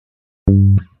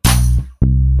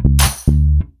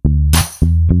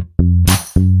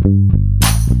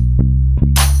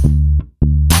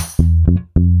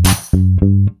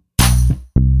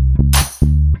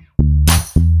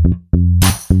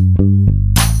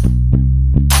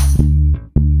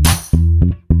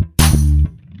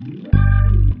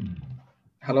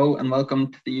and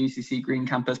welcome to the UCC Green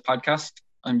Campus podcast.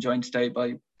 I'm joined today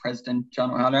by President John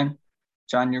O'Halloran.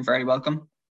 John, you're very welcome.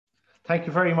 Thank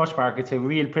you very much, Mark. It's a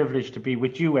real privilege to be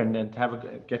with you and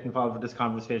to get involved with this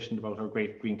conversation about our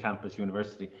great Green Campus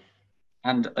University.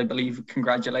 And I believe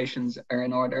congratulations are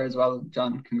in order as well,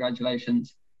 John.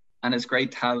 Congratulations. And it's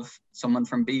great to have someone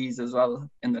from Bees as well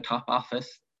in the top office.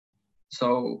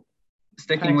 So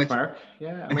sticking with Mark.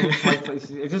 Yeah, I mean, this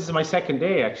is my second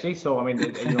day actually. So I mean,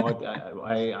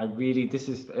 I really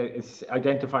it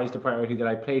identifies the priority that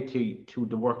I play to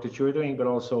the work that you're doing, but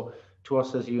also to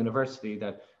us as a university,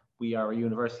 that we are a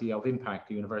university of impact,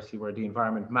 a university where the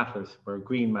environment matters, where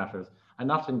green matters, and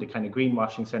not in the kind of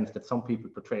greenwashing sense that some people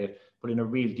portray it, but in a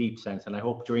real deep sense. And I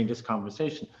hope during this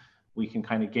conversation we can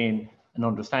kind of gain an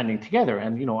understanding together.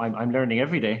 And I'm learning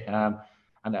every day.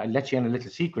 And I'll let you in a little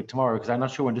secret tomorrow, because I'm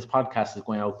not sure when this podcast is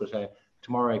going out, but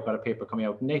tomorrow I've got a paper coming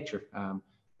out in Nature,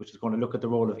 which is going to look at the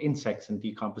role of insects in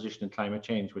decomposition and climate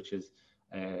change, which is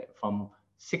from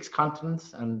 6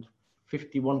 continents and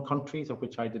 51 countries, of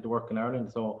which I did the work in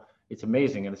Ireland. So it's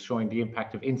amazing, and it's showing the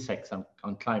impact of insects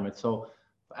on climate. So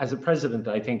as a president,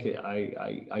 I think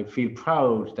I feel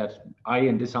proud that I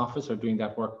in this office are doing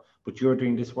that work, but you're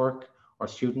doing this work, our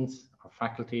students, our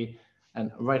faculty, and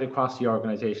right across the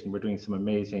organization, we're doing some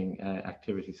amazing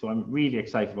activities. So I'm really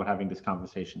excited about having this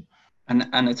conversation.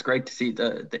 And it's great to see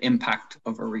the impact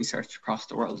of our research across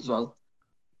the world as well.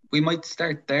 We might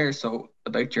start there. So a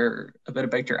bit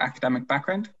about your academic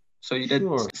background. So you did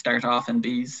start off in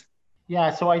Bees.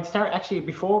 Yeah, so I'd start actually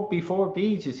before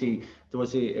Bees, you see, there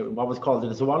was what was called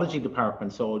the zoology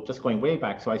department. So just going way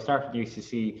back. So I started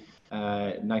UCC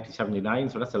 1979,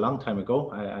 so that's a long time ago.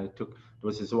 There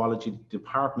was a zoology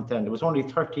department then. There was only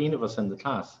 13 of us in the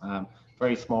class,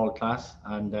 very small class,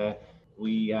 and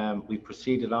we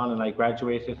proceeded on, and I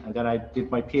graduated, and then I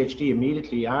did my PhD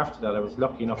immediately after that. I was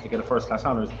lucky enough to get a first class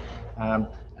honours,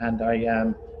 and I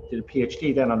did a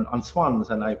PhD then on swans,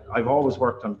 and I've always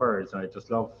worked on birds, and I just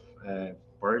love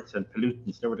birds and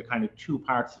pollutants. They were the kind of 2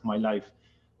 parts of my life.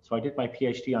 So I did my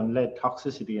PhD on lead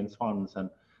toxicity in swans,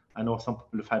 and I know some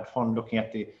people have had fun looking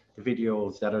at the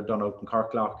videos that are done out in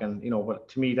Corklough, and but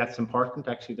to me that's important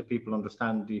actually, that people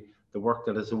understand the work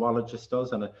that a zoologist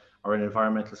does or an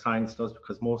environmental science does,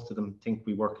 because most of them think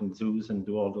we work in zoos and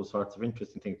do all those sorts of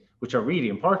interesting things, which are really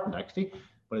important actually.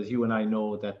 But as you and I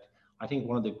know, that I think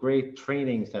one of the great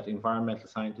trainings that environmental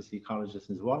scientists, ecologists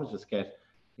and zoologists get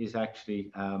is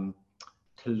actually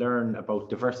to learn about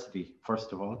diversity,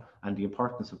 first of all, and the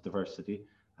importance of diversity,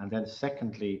 and then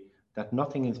secondly, that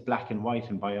nothing is black and white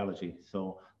in biology.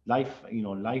 So life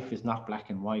is not black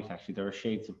and white. Actually, there are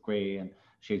shades of gray and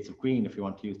shades of green, if you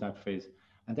want to use that phrase.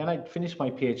 And then I finished my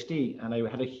PhD, and I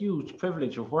had a huge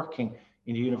privilege of working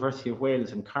in the University of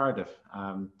Wales in Cardiff,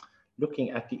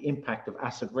 looking at the impact of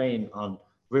acid rain on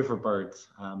river birds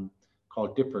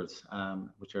called dippers,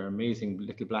 which are amazing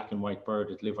little black and white birds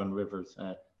that live on rivers,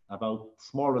 about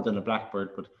smaller than a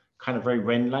blackbird, but kind of very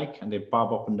wren-like, and they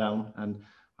bob up and down. And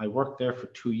I worked there for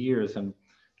 2 years, and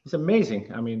it was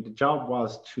amazing. I mean, the job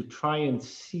was to try and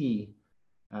see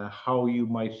how you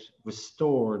might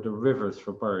restore the rivers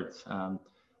for birds.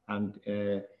 And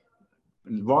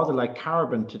rather like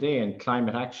carbon today and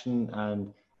climate action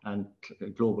and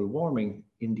global warming,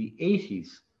 in the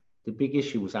 80s, the big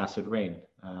issue was acid rain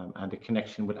and the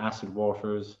connection with acid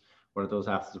waters, whether those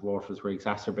acid waters were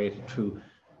exacerbated through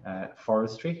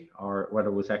forestry or whether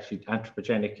it was actually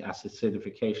anthropogenic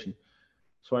acidification.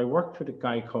 So I worked with a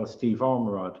guy called Steve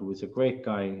Ormerod, who was a great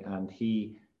guy, and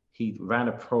he ran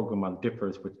a program on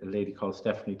dippers with a lady called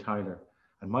Stephanie Tyler.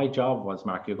 And my job was,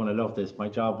 Mark, you're going to love this, my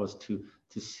job was to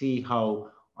see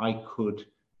how I could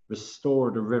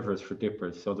restore the rivers for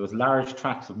dippers. So there was large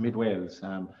tracts of mid Wales.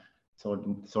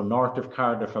 So north of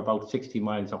Cardiff, about 60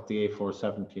 miles up the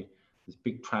A470, there's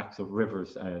big tracts of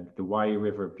rivers, the Wye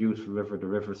River, beautiful river, the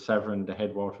River Severn, the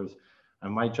headwaters.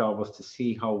 And my job was to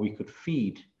see how we could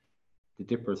feed the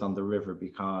dippers on the river,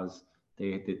 because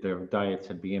their diets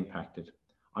had been impacted.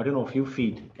 I don't know if you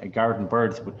feed garden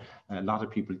birds, but a lot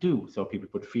of people do. So people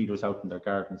put feeders out in their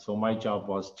garden. So my job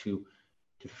was to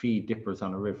feed dippers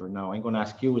on a river. Now I'm going to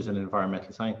ask you, as an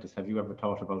environmental scientist, have you ever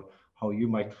thought about how you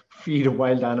might feed a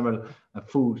wild animal a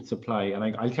food supply? And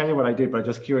I'll tell you what I did, but I'm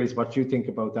just curious what you think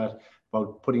about that,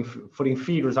 about putting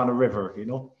feeders on a river,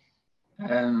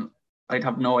 I'd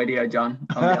have no idea, John.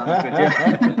 I'll be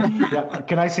honest with you. Yeah,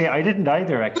 can I say I didn't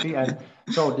either, actually? And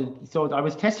so I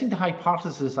was testing the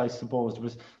hypothesis, I suppose.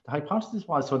 The hypothesis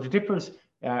was, so the dippers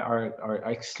are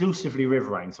exclusively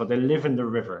riverine, so they live in the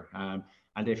river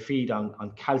and they feed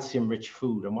on calcium-rich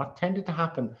food. And what tended to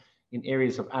happen in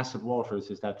areas of acid waters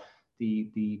is that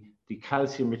the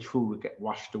calcium-rich food would get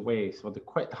washed away. So the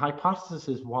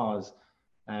hypothesis was,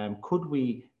 could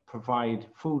we provide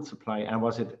food supply, and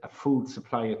was it a food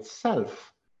supply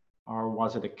itself, or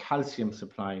was it a calcium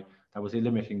supply that was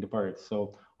limiting the birds?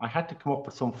 So I had to come up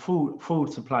with some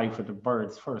food supply for the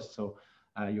birds first. So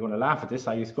you're going to laugh at this.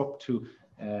 I used to go up to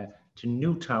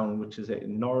Newtown, which is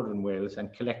in northern Wales,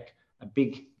 and collect a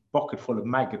big bucket full of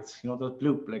maggots. You know, those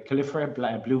blue, like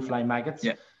Califera, blue fly maggots.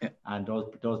 Yeah, yeah. And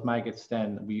those maggots,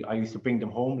 then I used to bring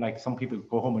them home. Like some people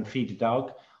go home and feed the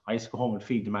dog. I used to go home and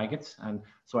feed the maggots. And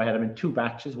so I had them in 2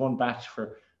 batches, one batch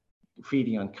for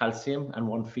feeding on calcium and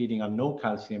one feeding on no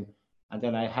calcium. And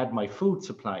then I had my food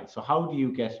supply. So how do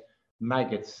you get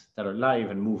maggots that are live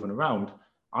and moving around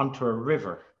onto a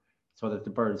river so that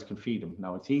the birds can feed them?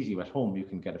 Now, it's easy at home. You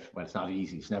can get it. Well, it's not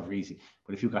easy. It's never easy.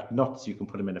 But if you've got nuts, you can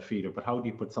put them in a feeder. But how do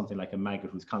you put something like a maggot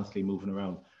who's constantly moving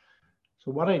around? So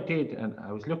what I did, and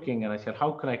I was looking and I said,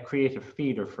 how can I create a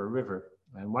feeder for a river?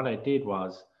 And what I did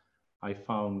was I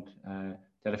found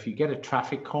that if you get a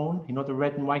traffic cone, you know, the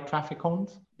red and white traffic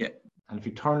cones? Yeah. And if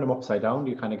you turn them upside down,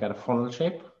 you kind of get a funnel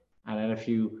shape. And then if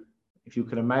you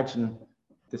can imagine,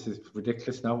 this is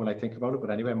ridiculous now when I think about it, but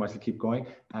anyway, I might as well keep going.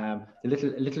 The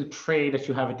little tray that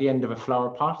you have at the end of a flower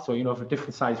pot. So, you know, for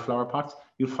different size flower pots,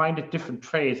 you'll find that different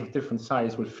trays of different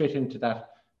size will fit into that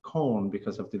cone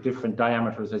because of the different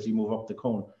diameters as you move up the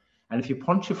cone. And if you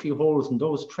punch a few holes in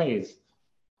those trays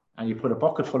and you put a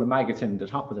bucket full of maggots in the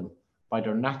top of them, by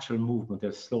their natural movement,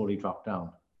 they'll slowly drop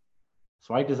down.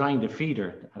 So I designed a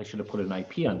feeder, and I should have put an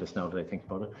IP on this now that I think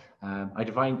about it. I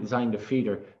designed a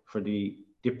feeder for the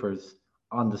dippers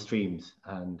on the streams,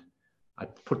 and I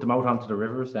put them out onto the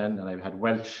rivers then, and I had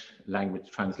Welsh language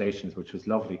translations, which was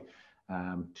lovely,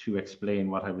 to explain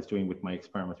what I was doing with my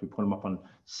experiments. We put them up on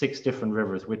 6 different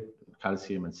rivers with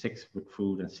calcium and 6 with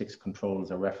food and 6 controls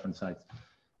or reference sites.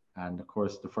 And of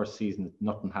course, the first season,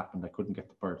 nothing happened. I couldn't get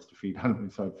the birds to feed on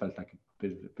them, so it felt like a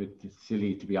bit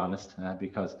silly, to be honest,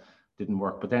 because it didn't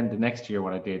work. But then the next year,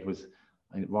 what I did was,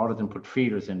 rather than put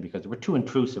feeders in because they were too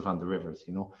intrusive on the rivers,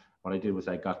 you know, what I did was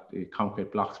I got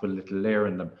concrete blocks with a little layer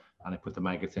in them, and I put the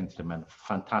maggots into them, and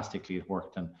fantastically it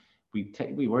worked. And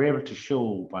we were able to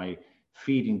show by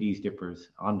feeding these dippers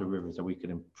on the rivers that we could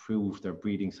improve their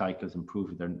breeding cycles,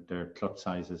 improve their clutch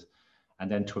sizes. And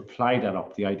then to apply that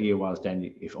up, the idea was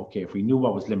then, if we knew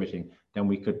what was limiting, then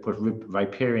we could put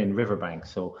riparian riverbanks.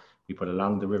 So we put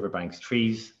along the riverbanks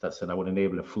trees that would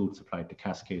enable a food supply to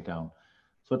cascade down.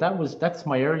 So that's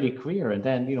my early career. And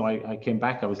then, you know, I came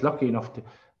back. I was lucky enough to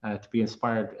be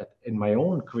inspired in my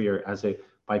own career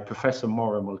by Professor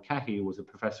Maura Mulcahy, who was a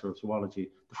professor of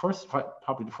zoology, one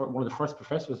of the first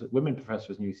professors, women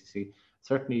professors in UCC.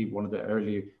 Certainly one of the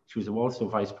early. She was also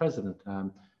vice president.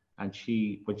 And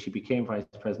when she became vice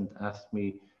president,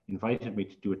 invited me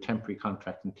to do a temporary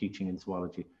contract in teaching in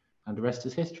zoology, and the rest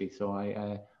is history. So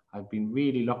I've been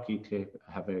really lucky to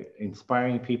have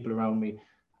inspiring people around me,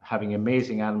 having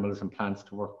amazing animals and plants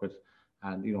to work with,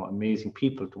 and, you know, amazing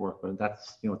people to work with.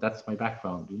 That's my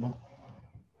background, you know.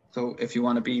 So if you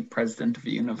want to be president of a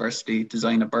university,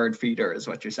 design a bird feeder is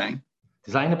what you're saying.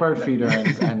 Design a bird feeder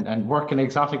and work in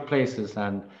exotic places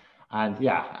and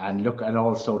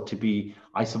also to be,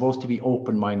 I suppose, to be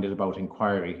open-minded about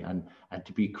inquiry and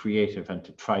to be creative and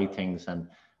to try things and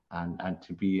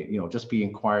to be, you know, just be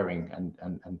inquiring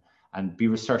and be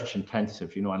research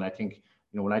intensive, you know. And I think,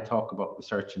 you know, when I talk about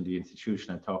research in the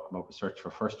institution, I talk about research for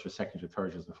first year, second year,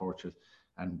 third years and fourth years,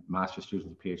 and master's students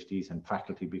and PhDs and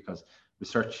faculty, because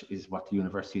research is what the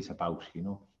university is about, you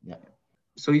know. Yeah.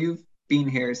 So you've been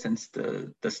here since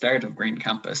the start of Green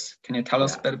Campus. Can you tell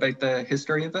us a bit about the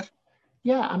history of it?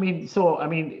 Yeah,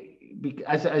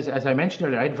 as I mentioned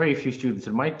earlier, I had very few students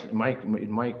in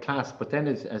my class, but then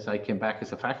as I came back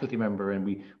as a faculty member and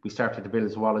we started to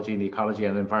build zoology and ecology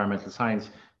and environmental science,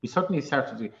 we suddenly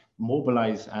started to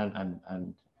mobilize and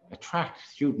attract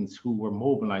students who were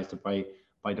mobilized by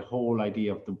the whole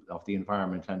idea of the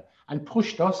environment and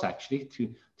pushed us actually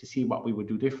to see what we would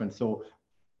do different. So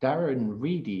Darren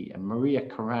Reedy and Maria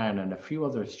Karan and a few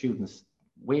other students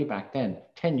way back then,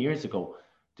 10 years ago,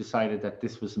 decided that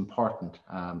this was important,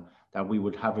 that we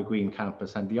would have a green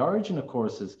campus. And the origin, of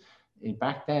course, is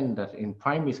back then that in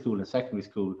primary school and secondary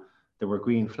school, there were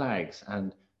green flags,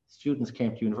 and students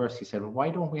came to university and said, well, why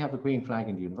don't we have a green flag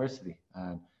in the university?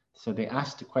 And so they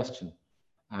asked the question,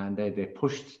 and they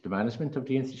pushed the management of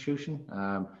the institution.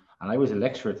 And I was a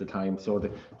lecturer at the time, so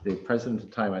the president at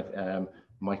the time,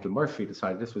 Michael Murphy,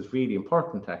 decided this was really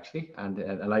important, actually.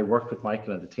 And I worked with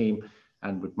Michael and the team,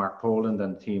 and with Mark Poland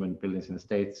and the team in Buildings in the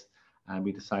States, and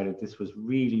we decided this was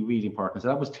really, really important. So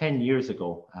that was 10 years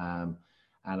ago. And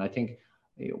I think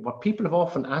what people have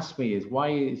often asked me is, why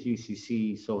is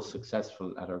UCC so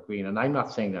successful at our green? And I'm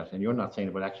not saying that, and you're not saying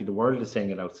it, but actually the world is saying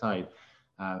it outside.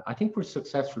 I think we're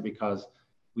successful because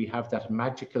we have that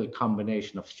magical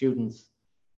combination of students,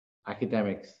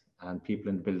 academics, and people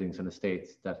in the buildings and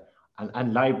estates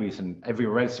and libraries and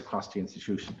everywhere else across the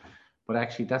institution. But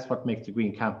actually, that's what makes the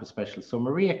Green Campus special. So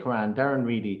Maria Curran, Darren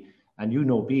Reedy,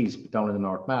 and Bees down in the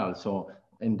North Mall. So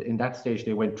in that stage,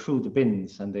 they went through the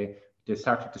bins and they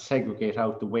started to segregate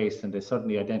out the waste, and they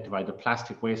suddenly identified the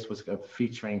plastic waste was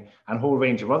featuring, and a whole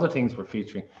range of other things were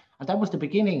featuring. And that was the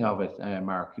beginning of it,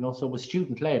 Mark, you know, so it was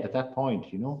student-led at that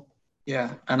point, you know.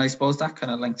 Yeah, and I suppose that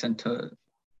kind of links into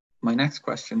my next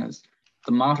question is,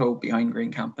 the motto behind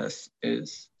Green Campus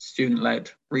is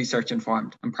student-led,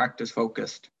 research-informed, and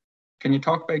practice-focused. Can you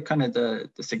talk about kind of the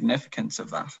significance of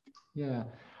that? Yeah,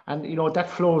 and you know, that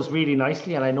flows really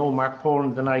nicely. And I know Mark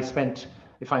Poland and I spent,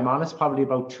 if I'm honest, probably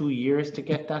about 2 years to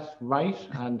get that right.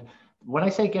 And when I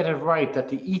say get it right, that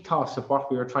the ethos of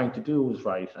what we were trying to do was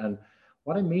right. And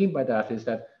what I mean by that is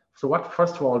that, so what,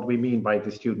 first of all, do we mean by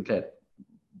the student-led?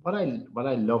 What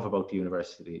I love about the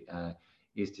university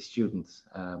is the students.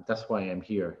 That's why I'm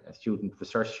here, a student,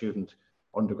 research student,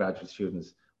 undergraduate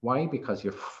students. Why? Because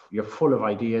you're full of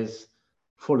ideas,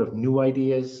 full of new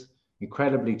ideas,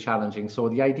 incredibly challenging. So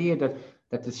the idea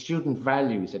that the student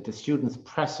values, that the students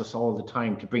press us all the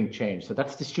time to bring change. So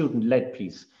that's the student-led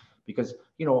piece, because,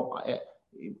 you know,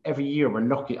 every year I'm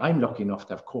lucky enough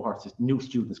to have cohorts of new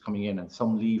students coming in, and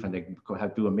some leave and they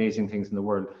do amazing things in the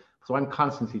world. So I'm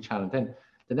constantly challenged. Then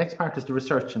the next part is the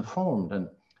research informed. And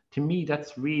to me,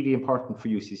 that's really important for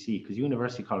UCC, because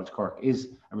University College Cork is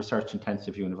a research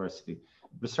intensive university.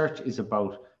 Research is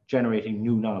about generating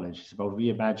new knowledge. It's about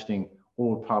reimagining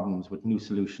old problems with new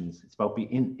solutions. It's about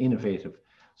being innovative.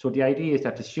 So the idea is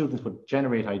that the students would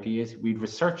generate ideas, we'd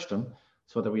research them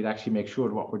so that we'd actually make sure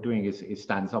that what we're doing is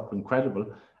stands up and credible.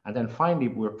 And then finally,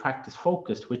 we're practice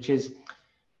focused, which is,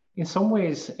 in some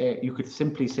ways, you could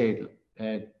simply say,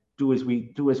 do as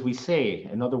we say.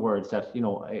 In other words, that, you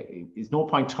know, there's no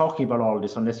point talking about all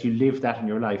this unless you live that in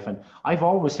your life. And I've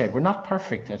always said, we're not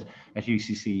perfect at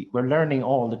UCC. We're learning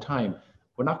all the time.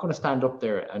 We're not going to stand up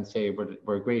there and say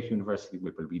we're a great university.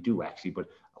 Well, we do actually, but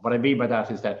what I mean by that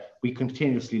is that we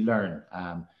continuously learn.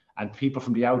 And people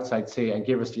from the outside say and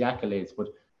give us the accolades, but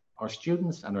our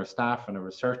students and our staff and our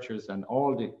researchers and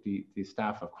all the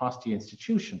staff across the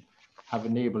institution have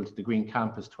enabled the Green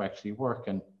Campus to actually work.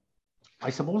 And I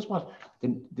suppose what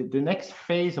the next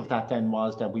phase of that then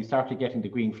was that we started getting the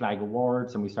Green Flag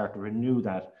Awards, and we started to renew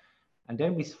that. And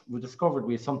then we discovered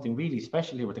we had something really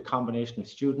special here with a combination of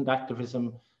student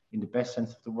activism in the best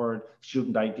sense of the word,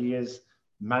 student ideas,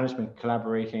 management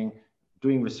collaborating,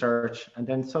 doing research. And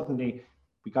then suddenly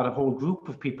we got a whole group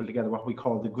of people together, what we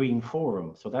call the Green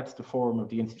Forum. So that's the forum of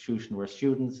the institution where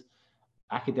students,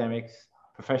 academics,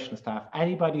 professional staff,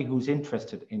 anybody who's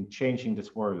interested in changing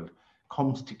this world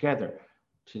comes together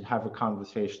to have a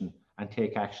conversation and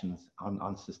take actions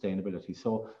on sustainability.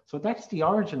 So that's the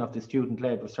origin of the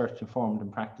student-led, research-informed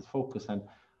and practice-focused. And,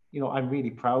 you know, I'm really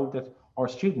proud that our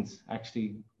students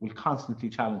actually will constantly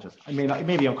challenge us. I mean, it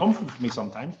may be uncomfortable for me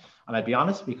sometimes, and I'll be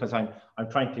honest, because I'm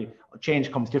trying to,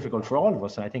 change comes difficult for all of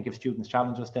us. And I think if students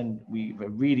challenge us, then we have a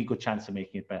really good chance of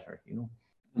making it better, you know.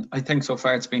 I think so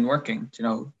far it's been working, you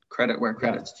know, credit where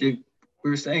credit's due.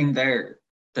 We were saying there,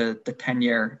 the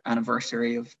 10-year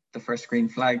anniversary of the first Green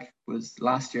Flag was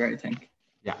last year, I think.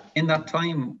 Yeah. In that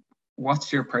time,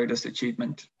 what's your proudest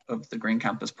achievement of the Green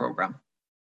Campus program?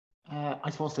 I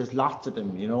suppose there's lots of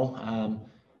them, you know.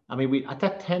 I mean, we at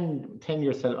that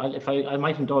 10-year if I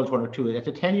might indulge one or two, at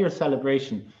the 10-year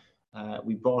celebration,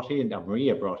 we brought in,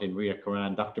 Maria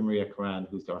Curran, Dr. Maria Curran,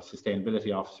 who's our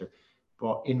sustainability officer,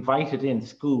 but invited in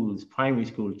schools, primary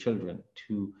school children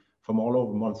from all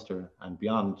over Munster and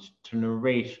beyond to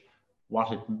narrate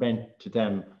what it meant to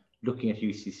them looking at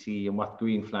UCC and what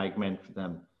Green Flag meant for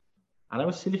them. And I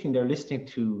was sitting there listening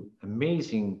to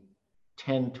amazing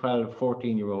 10, 12,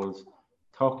 14-year-olds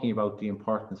talking about the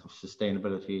importance of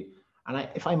sustainability. And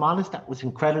if I'm honest, that was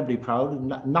incredibly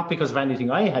proud, not because of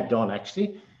anything I had done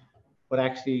actually, but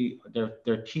actually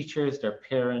their teachers, their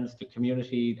parents, the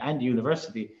community and the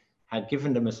university had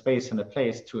given them a space and a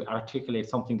place to articulate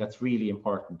something that's really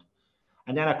important.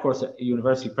 And then, of course, a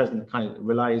university president kind of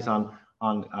relies on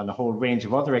a whole range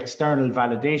of other external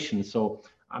validations. So,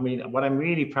 I mean, what I'm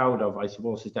really proud of, I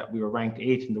suppose, is that we were ranked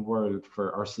 8th in the world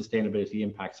for our sustainability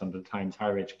impacts under the Times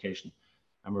Higher Education.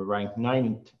 And we're ranked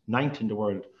 9th in the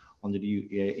world under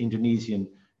the Indonesian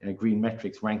Green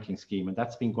Metrics ranking scheme. And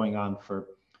that's been going on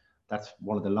that's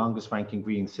one of the longest ranking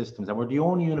green systems. And we're the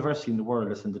only university in the world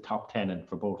that's in the top 10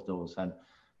 for both those. And,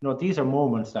 you know, these are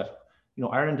moments that you know,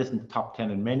 Ireland isn't top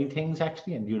 10 in many things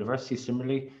actually, and university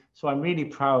similarly. So I'm really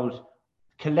proud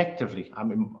collectively.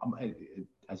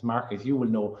 As Mark, as you will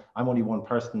know, I'm only one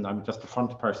person. I'm just the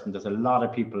front person. There's a lot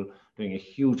of people doing a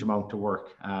huge amount of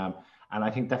work. And I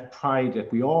think that pride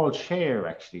that we all share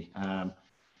actually.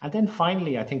 And then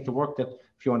finally, I think the work that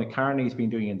Fiona Carney has been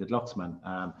doing in the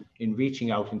Luxman, in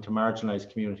reaching out into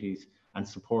marginalized communities and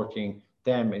supporting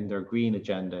them in their green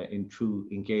agenda in true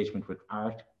engagement with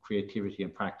art, creativity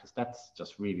and practice. That's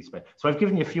just really special. So I've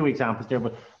given you a few examples there,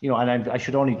 but you know, and I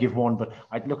should only give one, but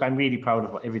I'm really proud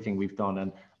of everything we've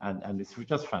done, and it's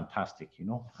just fantastic, you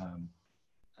know.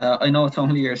 I know it's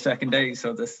only your second day,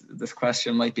 so this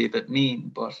question might be a bit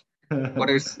mean, but what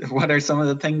are some of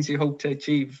the things you hope to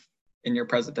achieve in your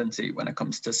presidency when it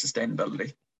comes to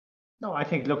sustainability? No, I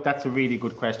think, look, that's a really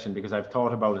good question, because I've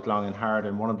thought about it long and hard.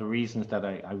 And one of the reasons that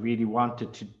I really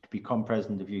wanted to become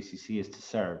president of UCC is to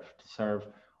serve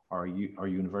our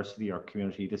university, our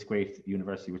community, this great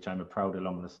university, which I'm a proud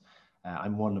alumnus.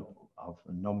 I'm one of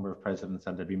a number of presidents,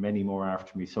 and there'll be many more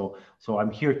after me. So I'm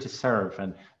here to serve,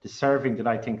 and the serving that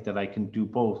I think that I can do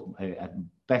both at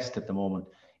best at the moment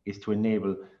is to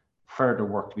enable further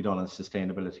work to be done on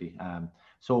sustainability.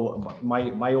 So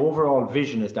my overall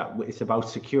vision is that it's about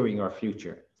securing our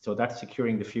future. So that's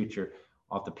securing the future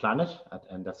of the planet,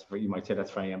 and that's, you might say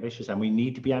that's very ambitious, and we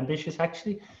need to be ambitious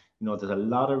actually. You know, there's a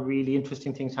lot of really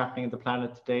interesting things happening on the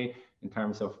planet today in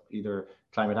terms of either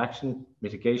climate action,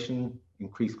 mitigation,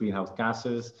 increased greenhouse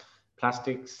gases,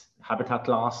 plastics, habitat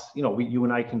loss. You know, you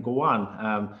and I can go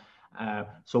on.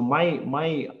 So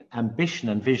my ambition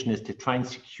and vision is to try and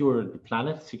secure the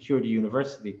planet, secure the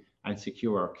university, and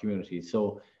secure our community.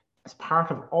 So as part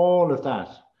of all of that,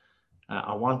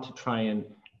 I want to try and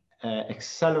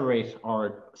accelerate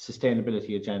our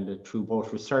sustainability agenda through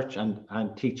both research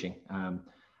and teaching.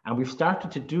 And we've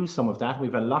started to do some of that.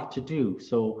 We've a lot to do.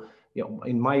 So, you know,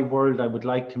 in my world, I would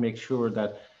like to make sure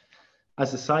that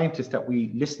as a scientist that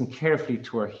we listen carefully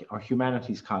to our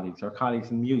humanities colleagues, our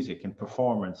colleagues in music and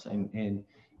performance, in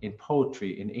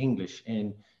poetry, in English,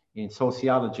 in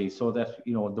sociology, so that,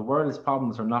 you know, the world's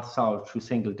problems are not solved through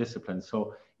single disciplines.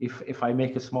 So if I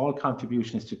make a small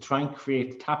contribution is to try and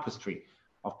create a tapestry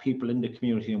of people in the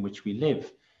community in which we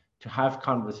live, to have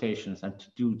conversations and to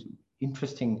do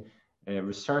interesting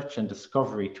research and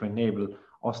discovery to enable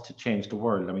us to change the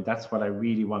world. I mean, that's what I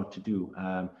really want to do.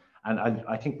 And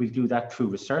I think we'll do that through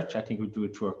research. I think we'll do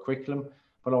it through our curriculum,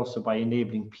 but also by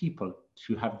enabling people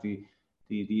to have the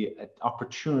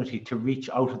opportunity to reach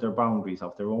out of their boundaries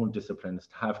of their own disciplines,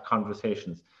 to have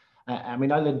conversations. I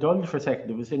mean, I'll indulge for a second.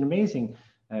 It was an amazing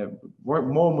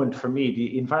moment for me.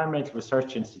 The Environmental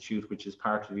Research Institute, which is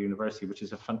part of the university, which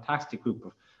is a fantastic group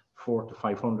of 400 to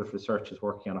 500 researchers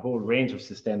working on a whole range of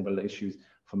sustainable issues,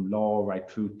 from law right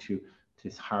through to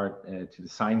the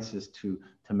sciences to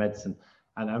medicine.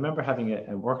 And I remember having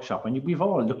a workshop, and we've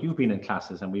all, look, you've been in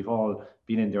classes and we've all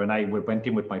been in there, and I went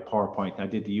in with my PowerPoint and I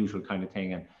did the usual kind of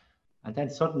thing. And then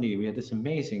suddenly we had this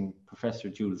amazing Professor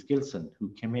Jules Gilson who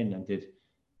came in and did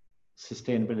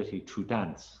sustainability through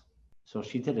dance. So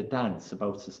she did a dance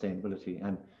about sustainability.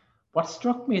 And what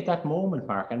struck me at that moment,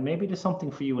 Mark, and maybe there's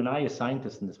something for you and I as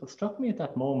scientists in this, what struck me at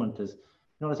that moment is, you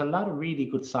know, there's a lot of really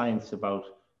good science about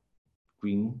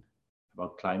green,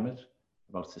 about climate,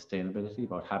 about sustainability,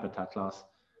 about habitat loss,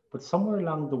 but somewhere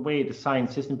along the way, the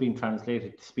science isn't being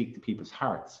translated to speak to people's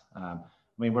hearts. I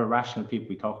mean, we're rational people,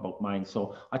 we talk about minds.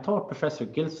 So I thought Professor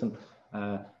Gilson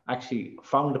actually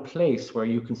found a place where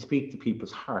you can speak to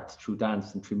people's hearts through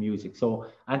dance and through music, so,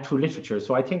 and through literature.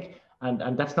 So I think,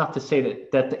 and that's not to say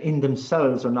that in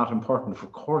themselves are not important,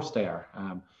 of course they are,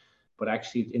 but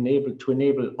actually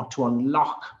to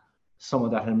unlock some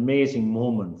of that amazing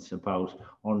moments about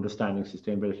understanding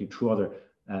sustainability through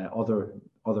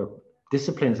other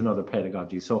disciplines and other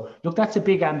pedagogies. So look, that's a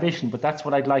big ambition, but that's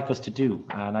what I'd like us to do.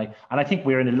 And I think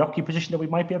we're in a lucky position that we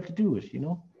might be able to do it, you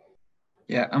know?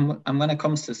 Yeah, and when it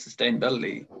comes to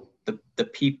sustainability, the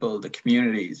people, the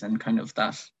communities, and kind of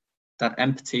that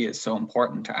empathy is so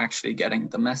important to actually getting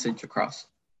the message across.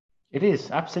 It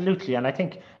is, absolutely. And I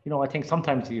think, you know,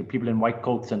 sometimes people in white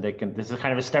coats, and there's a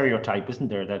kind of a stereotype, isn't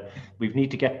there, that we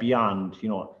need to get beyond, you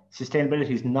know, sustainability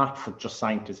is not for just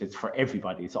scientists, it's for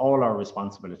everybody. It's all our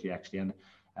responsibility, actually. And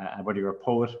whether you're a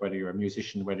poet, whether you're a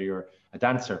musician, whether you're a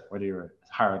dancer, whether you're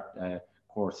a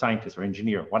hardcore scientist or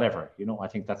engineer, whatever, you know, I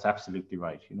think that's absolutely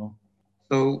right, you know.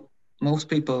 So most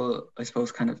people, I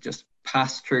suppose, kind of just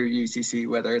pass through UCC,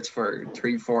 whether it's for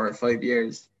 3, 4, or 5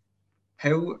 years.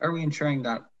 How are we ensuring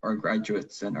that our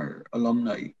graduates and our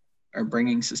alumni are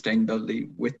bringing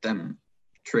sustainability with them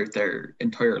throughout their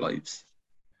entire lives?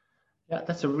 Yeah,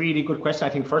 that's a really good question. I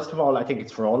think first of all, I think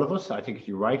it's for all of us. I think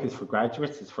you're right. It's for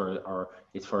graduates, it's for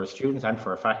our students and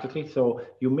for our faculty. So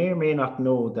you may or may not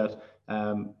know that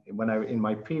when in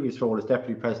my previous role as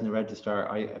Deputy President of Registrar,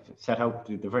 I set out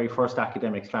the very first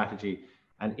academic strategy,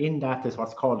 and in that is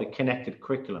what's called a connected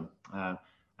curriculum.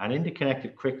 And in the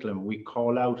connected curriculum, we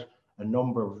call out a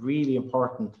number of really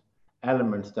important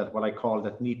elements that what I call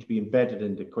that need to be embedded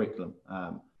in the curriculum.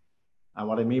 And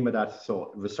what I mean by that,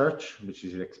 so research, which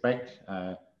you should expect,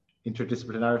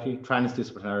 interdisciplinarity,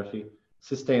 transdisciplinarity,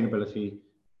 sustainability,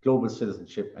 global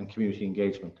citizenship, and community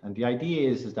engagement. And the idea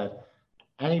is that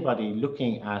anybody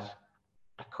looking at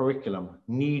a curriculum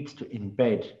needs to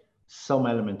embed some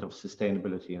element of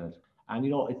sustainability in it. And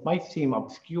it might seem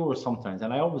obscure sometimes.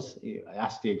 And I always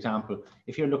ask the example,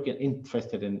 if you're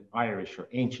interested in Irish or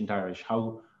ancient Irish,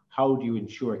 how do you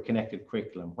ensure a connected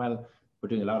curriculum? Well, we're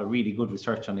doing a lot of really good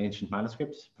research on ancient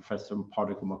manuscripts. Professor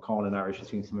Padraig McCall in Irish is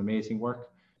doing some amazing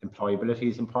work. Employability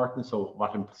is important. So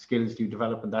what skills do you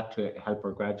develop in that to help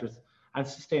our graduates? And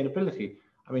sustainability.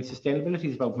 I mean, sustainability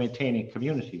is about maintaining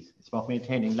communities. It's about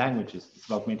maintaining languages. It's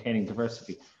about maintaining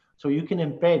diversity. So you can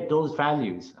embed those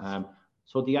values.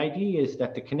 So the idea is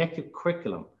that the connected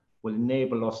curriculum will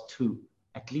enable us to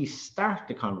at least start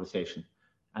the conversation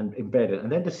and embed it.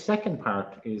 And then the second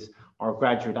part is our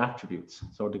graduate attributes.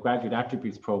 So the graduate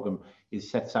attributes program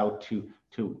sets out to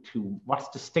what's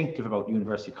distinctive about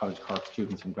University College Cork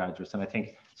students and graduates. And I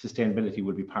think sustainability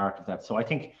will be part of that. So I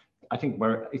think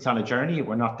it's on a journey.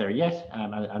 We're not there yet,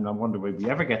 and I wonder will we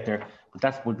ever get there. But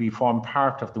that would form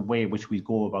part of the way which we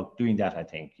go about doing that, I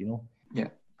think. Yeah,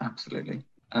 absolutely.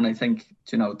 And I think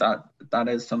that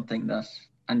is something that.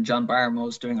 And John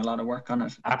Barrymore's doing a lot of work on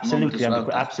it. Absolutely,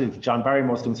 absolutely. John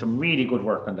Barrymore's doing some really good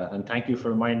work on that, and thank you for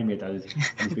reminding me that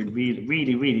it's been really,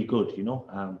 really, really good.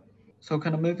 So,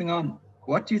 kind of moving on,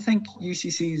 what do you think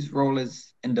UCC's role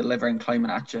is in delivering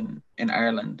climate action in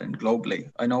Ireland and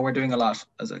globally? I know we're doing a lot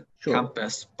as a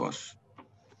campus, but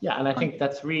yeah, and I think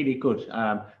that's really good.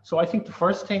 So I think the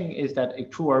first thing is that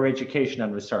through our education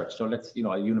and research. So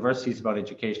a university is about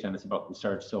education and it's about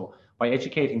research. So by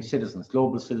educating citizens,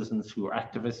 global citizens who are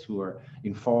activists, who are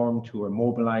informed, who are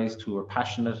mobilized, who are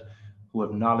passionate, who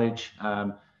have knowledge.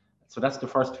 So that's the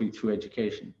first through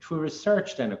education. Through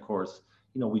research, then of course,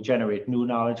 we generate new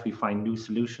knowledge, we find new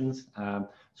solutions.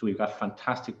 So we've got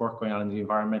fantastic work going on in the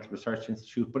Environmental Research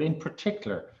Institute, but in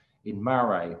particular in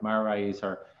MARI. MARI is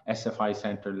our SFI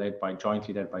Centre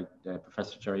jointly led by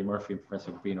Professor Jerry Murphy and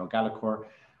Professor Gabino Gallagher.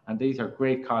 And these are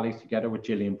great colleagues together with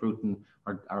Gillian Bruton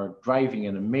are driving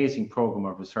an amazing program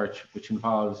of research which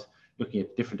involves looking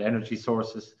at different energy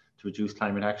sources to reduce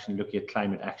climate action, looking at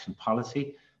climate action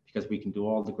policy, because we can do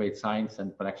all the great science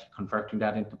but actually converting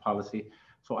that into policy.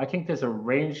 So I think there's a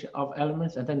range of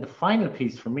elements. And then the final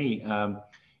piece for me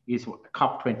is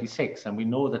COP26. And we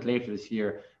know that later this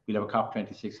year, we'll have a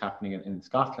COP26 happening in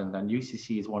Scotland, and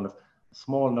UCC is one of a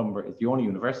small number, it's the only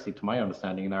university, to my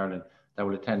understanding, in Ireland that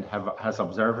will attend, has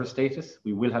observer status.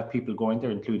 We will have people going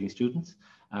there, including students,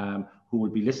 who will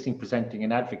be listening, presenting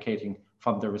and advocating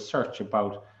from their research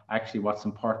about actually what's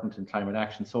important in climate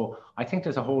action. So I think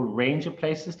there's a whole range of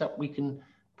places that we can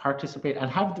participate and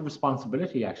have the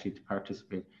responsibility actually to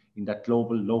participate in that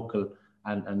global, local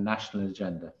and national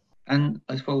agenda. And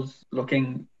I suppose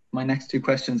my next two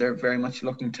questions are very much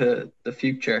looking to the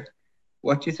future.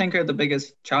 What do you think are the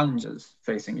biggest challenges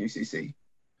facing UCC?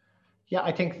 Yeah,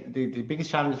 I think the biggest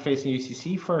challenge facing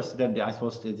UCC first, then I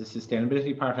suppose the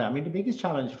sustainability part. I mean, the biggest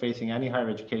challenge facing any higher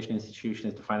education institution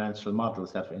is the financial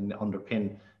models that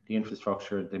underpin the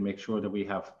infrastructure. They make sure that we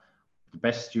have the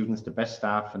best students, the best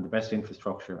staff, and the best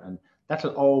infrastructure. And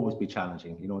that'll always be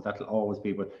challenging, that'll always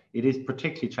be, but it is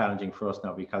particularly challenging for us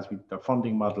now because the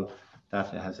funding model that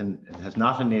has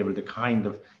not enabled the kind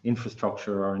of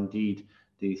infrastructure or indeed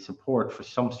the support for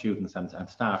some students and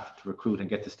staff to recruit and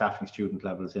get to staffing student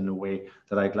levels in a way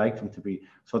that I'd like them to be.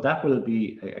 So that will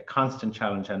be a constant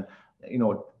challenge, and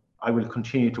I will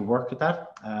continue to work at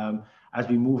that. As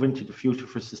we move into the future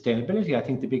for sustainability, I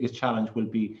think the biggest challenge will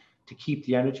be to keep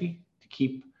the energy, to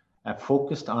keep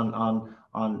focused on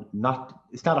not,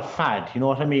 it's not a fad, you know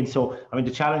what I mean? So, I mean,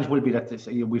 the challenge will be that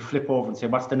we flip over and say,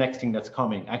 what's the next thing that's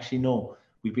coming? Actually, no,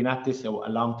 we've been at this a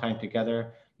long time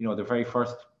together. The very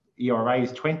first ERI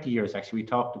is 20 years, actually. We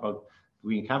talked about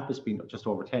Green Campus being just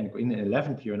over 10, in the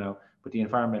 11th year now, but the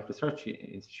Environmental Research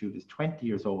Institute is 20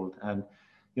 years old. And,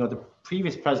 the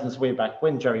previous presidents way back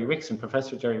when,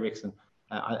 Professor Jerry Rickson,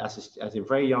 as a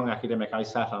very young academic, I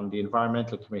sat on the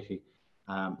environmental committee.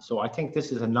 So I think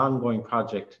this is an ongoing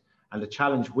project, and the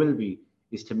challenge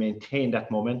is to maintain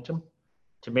that momentum,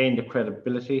 to maintain the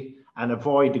credibility and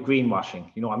avoid the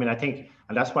greenwashing. I mean, I think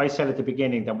And that's why I said at the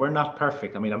beginning that we're not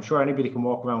perfect. I mean, I'm sure anybody can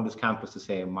walk around this campus to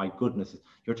say, my goodness,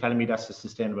 you're telling me that's a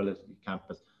sustainability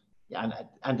campus.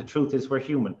 And the truth is we're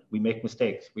human. We make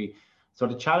mistakes. So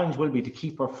the challenge will be to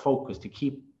keep our focus, to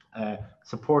keep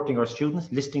supporting our students,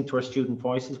 listening to our student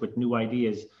voices with new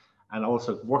ideas, and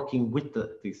also working with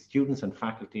the students and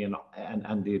faculty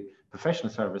and the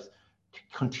professional service to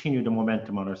continue the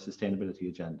momentum on our sustainability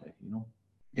agenda, you know?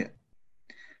 Yeah.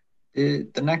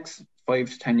 The next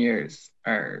 5 to 10 years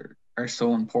are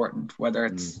so important, whether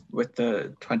it's with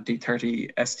the 2030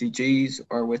 SDGs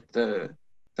or with the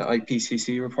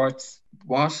IPCC reports.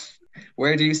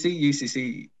 Where do you see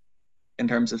UCC in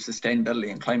terms of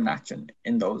sustainability and climate action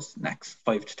in those next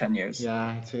 5 to 10 years?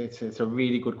 Yeah, it's a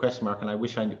really good question, Mark, and I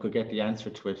wish I could get the answer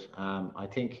to it. I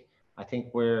think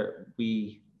where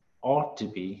we ought to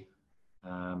be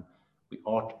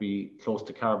close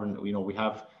to carbon. You know,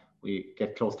 we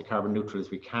get close to carbon neutral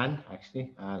as we can.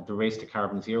 Actually, the race to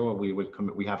carbon zero,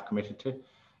 we have committed to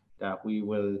that. We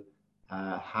will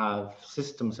have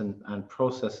systems and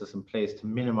processes in place to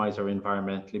minimize our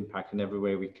environmental impact in every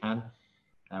way we can.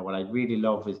 What I'd really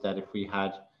love is that if we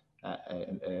had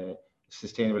a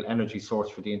sustainable energy source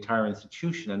for the entire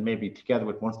institution, and maybe together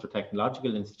with Munster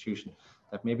Technological Institution,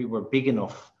 that maybe we're big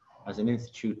enough as an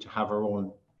institute to have our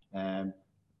own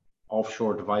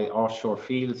offshore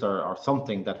fields or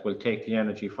something that will take the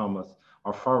energy from us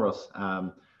or for us.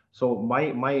 So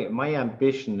my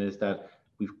ambition is that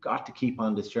we've got to keep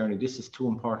on this journey. This is too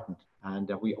important. And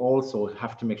that we also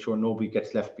have to make sure nobody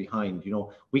gets left behind. You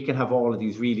know, we can have all of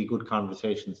these really good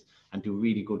conversations and do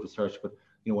really good research, but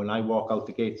you know, when I walk out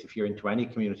the gates, if you're into any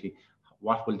community,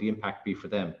 what will the impact be for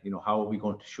them? You know, how are we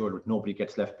going to ensure that nobody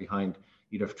gets left behind,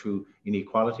 either through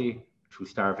inequality, through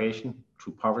starvation,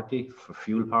 through poverty, for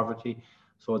fuel poverty?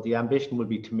 So the ambition will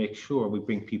be to make sure we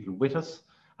bring people with us,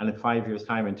 and in 5 years'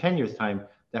 time and 10 years' time,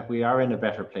 that we are in a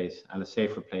better place and a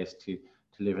safer place to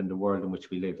live in the world in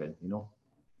which we live in, you know?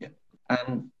 Yeah.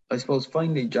 And I suppose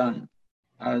finally, John,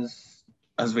 as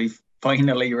we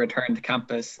finally return to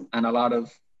campus and a lot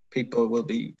of people will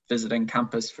be visiting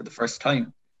campus for the first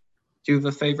time, do you have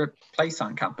a favorite place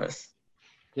on campus?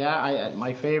 Yeah,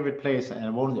 my favorite place, and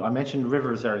I mentioned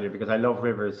rivers earlier because I love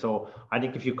rivers. So I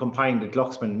think if you combine the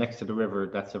Glucksman next to the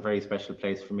river, that's a very special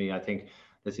place for me. I think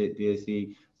there's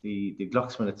the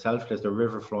Glucksman itself, there's the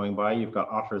river flowing by. You've got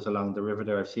otters along the river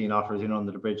there. I've seen otters in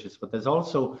under the bridges, but there's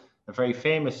also a very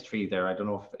famous tree there. I don't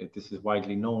know if this is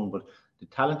widely known, but the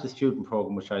Talented Student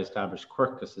Program, which I established,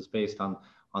 Quercus, is based on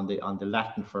the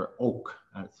Latin for oak.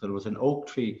 So there was an oak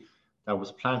tree that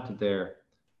was planted there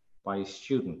by a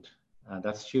student. And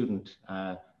that student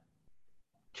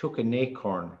took an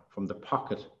acorn from the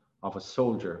pocket of a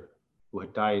soldier who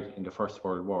had died in the First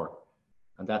World War,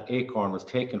 and that acorn was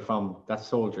taken from that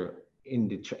soldier in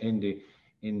the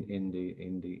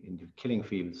killing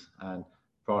fields and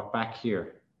brought back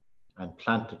here and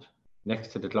planted next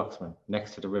to the Glucksman,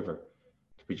 next to the river,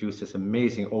 to produce this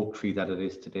amazing oak tree that it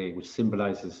is today, which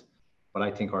symbolizes what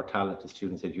I think our talented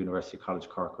students at University College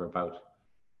Cork are about.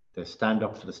 They stand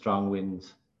up to the strong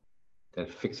winds. They'll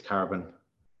fix carbon,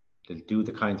 they'll do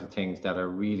the kinds of things that are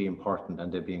really important, and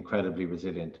they'll be incredibly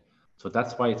resilient. So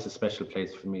that's why it's a special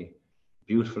place for me. A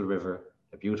beautiful river,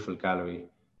 a beautiful gallery,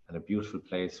 and a beautiful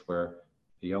place where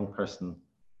a young person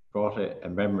brought a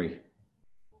memory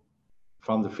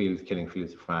from the killing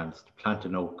fields of France to plant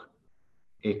an oak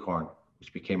acorn,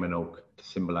 which became an oak to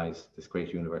symbolize this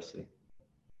great university.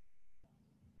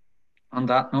 On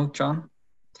that note, John,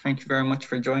 thank you very much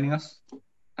for joining us.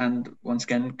 And once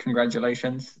again,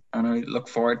 congratulations. And I look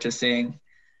forward to seeing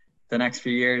the next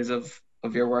few years of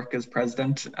your work as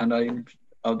president. And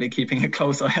I'll be keeping a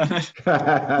close eye on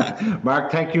it.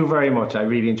 Mark, thank you very much. I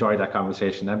really enjoyed that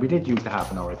conversation. And we did use the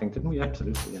half an hour, I think, didn't we?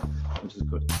 Absolutely, yeah, which is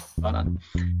good. Well done.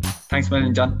 Thanks a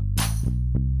million, John.